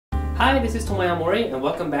Hi, this is Tomoya Aomori and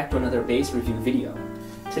welcome back to another bass review video.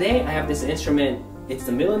 Today I have this instrument. It's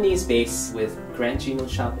the Milanese bass with Grancino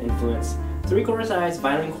Shop influence, 3/4 size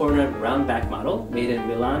violin cornered round back model made in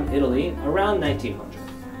Milan, Italy around 1900.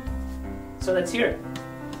 So let's hear it.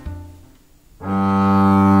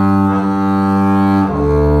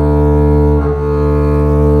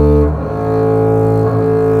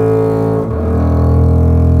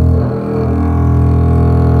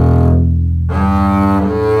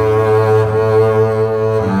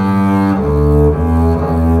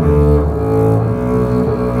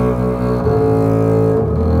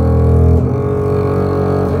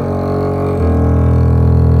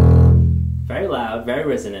 Very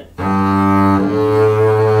resonant.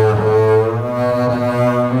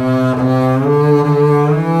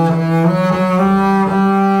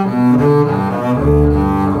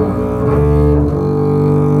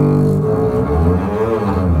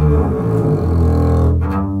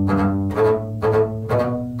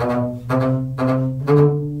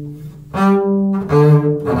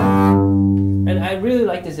 And I really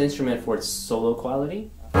like this instrument for its solo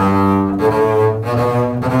quality.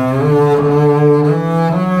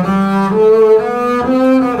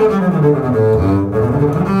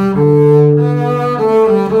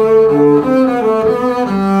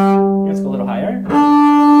 Let's go a little higher.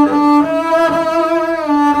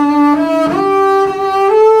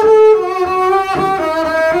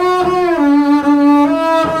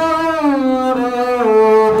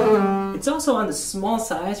 It's also on the small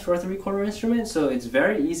size for a 3/4 instrument, so it's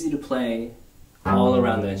very easy to play all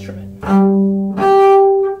around the instrument.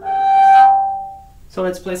 So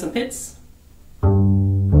let's play some hits.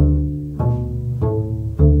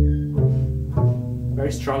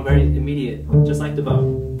 Very strong, very immediate, just like the bout.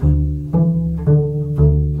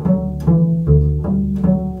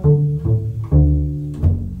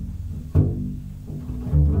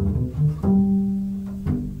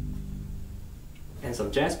 And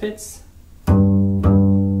some jazz pits.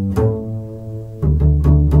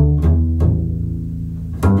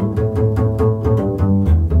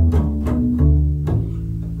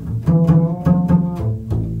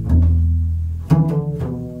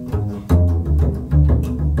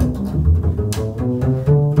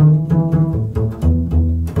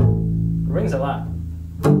 A lot.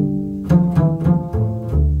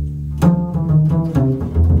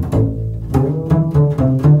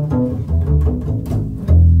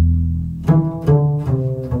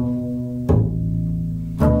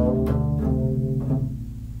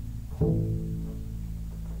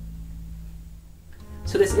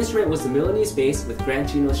 So this instrument was the Milanese bass with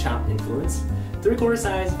Grancino Shop influence, 3/4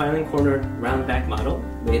 size violin cornered round back model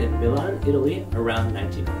made in Milan, Italy around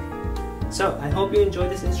 1900. So I hope you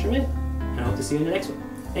enjoyed this instrument. I hope to see you in the next one.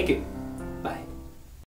 Thank you.